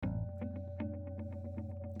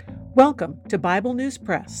Welcome to Bible News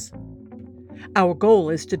Press. Our goal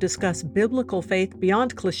is to discuss biblical faith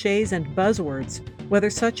beyond cliches and buzzwords, whether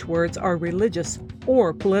such words are religious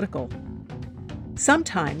or political.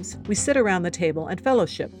 Sometimes we sit around the table and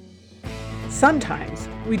fellowship. Sometimes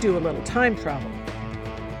we do a little time travel.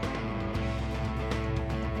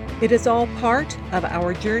 It is all part of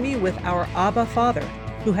our journey with our Abba Father,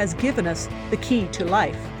 who has given us the key to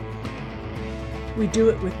life. We do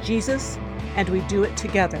it with Jesus, and we do it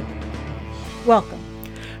together. Welcome.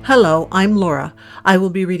 Hello, I'm Laura. I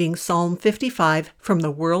will be reading Psalm 55 from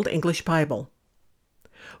the World English Bible.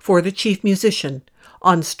 For the chief musician,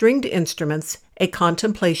 on stringed instruments, a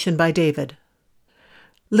contemplation by David.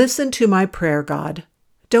 Listen to my prayer, God.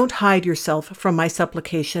 Don't hide yourself from my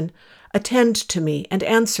supplication. Attend to me and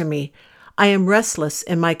answer me. I am restless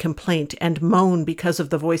in my complaint and moan because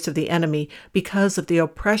of the voice of the enemy, because of the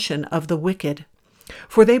oppression of the wicked.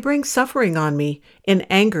 For they bring suffering on me. In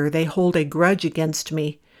anger they hold a grudge against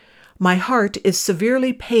me. My heart is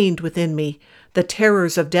severely pained within me. The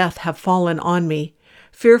terrors of death have fallen on me.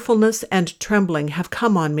 Fearfulness and trembling have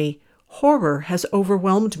come on me. Horror has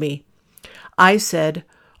overwhelmed me. I said,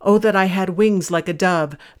 "Oh, that I had wings like a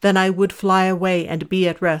dove, then I would fly away and be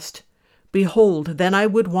at rest. Behold, then I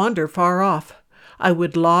would wander far off. I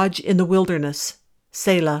would lodge in the wilderness.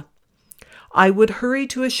 Selah. I would hurry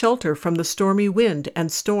to a shelter from the stormy wind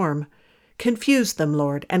and storm. Confuse them,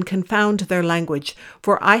 Lord, and confound their language,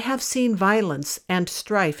 for I have seen violence and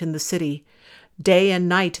strife in the city. Day and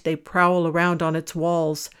night they prowl around on its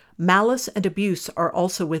walls. Malice and abuse are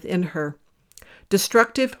also within her.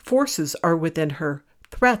 Destructive forces are within her.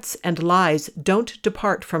 Threats and lies don't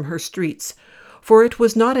depart from her streets. For it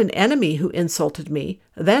was not an enemy who insulted me,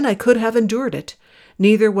 then I could have endured it.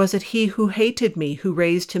 Neither was it he who hated me who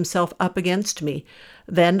raised himself up against me,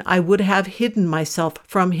 then I would have hidden myself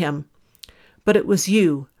from him. But it was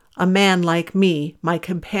you, a man like me, my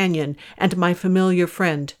companion and my familiar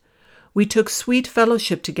friend. We took sweet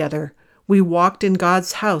fellowship together. We walked in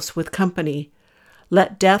God's house with company.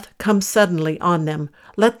 Let death come suddenly on them.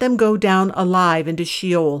 Let them go down alive into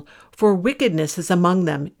Sheol, for wickedness is among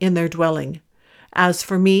them in their dwelling. As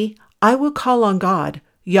for me, I will call on God.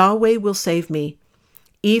 Yahweh will save me.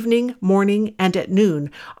 Evening, morning, and at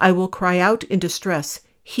noon, I will cry out in distress.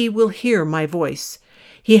 He will hear my voice.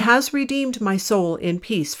 He has redeemed my soul in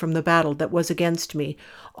peace from the battle that was against me,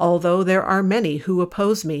 although there are many who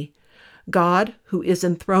oppose me. God, who is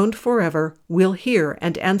enthroned forever, will hear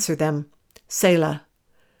and answer them. Selah.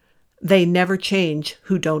 They never change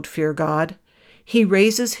who don't fear God. He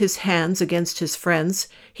raises his hands against his friends.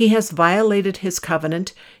 He has violated his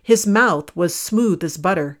covenant. His mouth was smooth as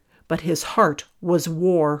butter, but his heart was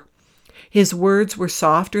war. His words were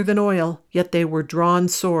softer than oil, yet they were drawn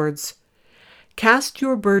swords. Cast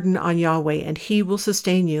your burden on Yahweh, and he will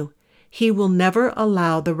sustain you. He will never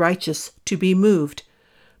allow the righteous to be moved.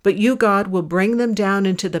 But you, God, will bring them down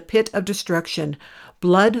into the pit of destruction.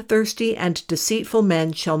 Bloodthirsty and deceitful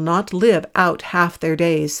men shall not live out half their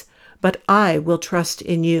days. But I will trust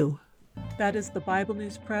in you. That is the Bible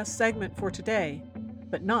News Press segment for today,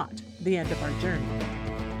 but not the end of our journey.